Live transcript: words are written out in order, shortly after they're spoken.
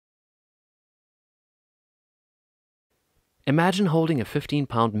Imagine holding a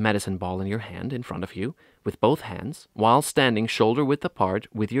 15-pound medicine ball in your hand in front of you with both hands while standing shoulder-width apart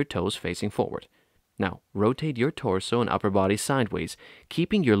with your toes facing forward. Now, rotate your torso and upper body sideways,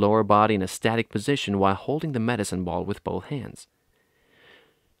 keeping your lower body in a static position while holding the medicine ball with both hands.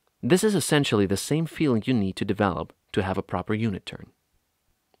 This is essentially the same feeling you need to develop to have a proper unit turn.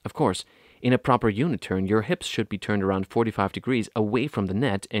 Of course, in a proper unit turn, your hips should be turned around 45 degrees away from the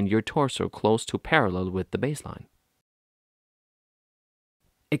net and your torso close to parallel with the baseline.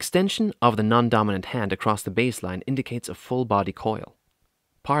 Extension of the non-dominant hand across the baseline indicates a full body coil.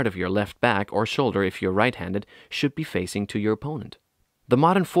 Part of your left back or shoulder, if you're right-handed, should be facing to your opponent. The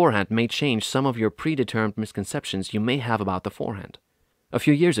modern forehand may change some of your predetermined misconceptions you may have about the forehand. A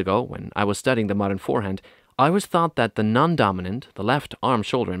few years ago, when I was studying the modern forehand, I was taught that the non-dominant, the left arm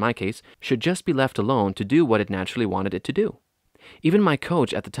shoulder in my case, should just be left alone to do what it naturally wanted it to do. Even my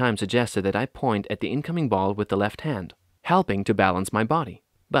coach at the time suggested that I point at the incoming ball with the left hand, helping to balance my body.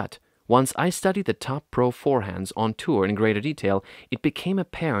 But once I studied the top pro forehands on tour in greater detail, it became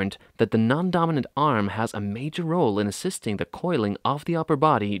apparent that the non-dominant arm has a major role in assisting the coiling of the upper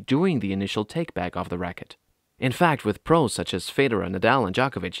body during the initial takeback of the racket. In fact, with pros such as Federer, Nadal, and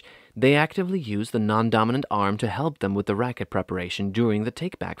Djokovic, they actively use the non-dominant arm to help them with the racket preparation during the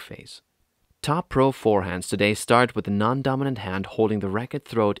takeback phase. Top pro forehands today start with the non-dominant hand holding the racket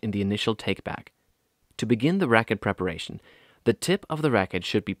throat in the initial takeback. To begin the racket preparation, the tip of the racket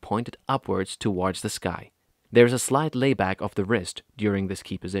should be pointed upwards towards the sky. There is a slight layback of the wrist during this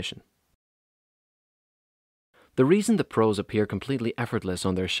key position. The reason the pros appear completely effortless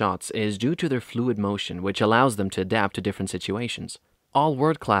on their shots is due to their fluid motion, which allows them to adapt to different situations. All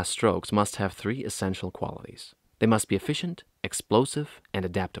world-class strokes must have three essential qualities. They must be efficient, explosive, and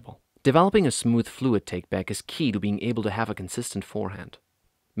adaptable. Developing a smooth fluid takeback is key to being able to have a consistent forehand.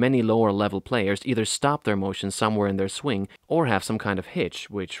 Many lower-level players either stop their motion somewhere in their swing or have some kind of hitch,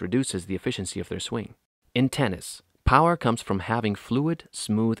 which reduces the efficiency of their swing. In tennis, power comes from having fluid,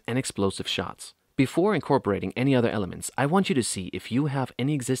 smooth, and explosive shots. Before incorporating any other elements, I want you to see if you have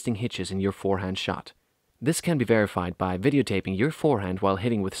any existing hitches in your forehand shot. This can be verified by videotaping your forehand while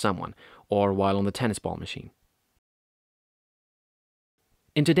hitting with someone or while on the tennis ball machine.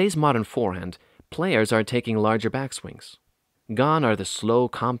 In today's modern forehand, players are taking larger backswings. Gone are the slow,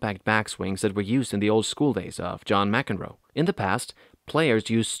 compact backswings that were used in the old school days of John McEnroe. In the past, players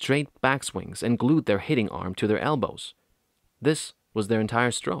used straight backswings and glued their hitting arm to their elbows. This was their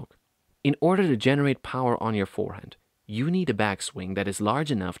entire stroke. In order to generate power on your forehand, you need a backswing that is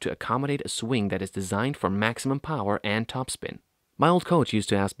large enough to accommodate a swing that is designed for maximum power and topspin. My old coach used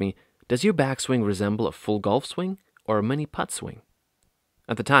to ask me, does your backswing resemble a full golf swing or a mini putt swing?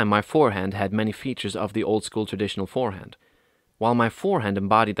 At the time, my forehand had many features of the old school traditional forehand. While my forehand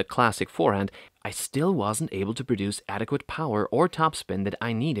embodied the classic forehand, I still wasn't able to produce adequate power or topspin that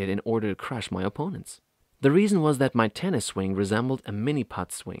I needed in order to crush my opponents. The reason was that my tennis swing resembled a mini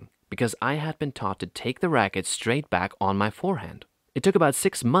putt swing because I had been taught to take the racket straight back on my forehand. It took about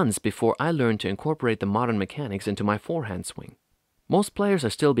 6 months before I learned to incorporate the modern mechanics into my forehand swing. Most players are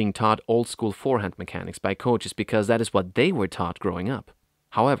still being taught old school forehand mechanics by coaches because that is what they were taught growing up.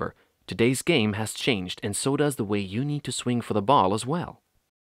 However, today's game has changed, and so does the way you need to swing for the ball as well.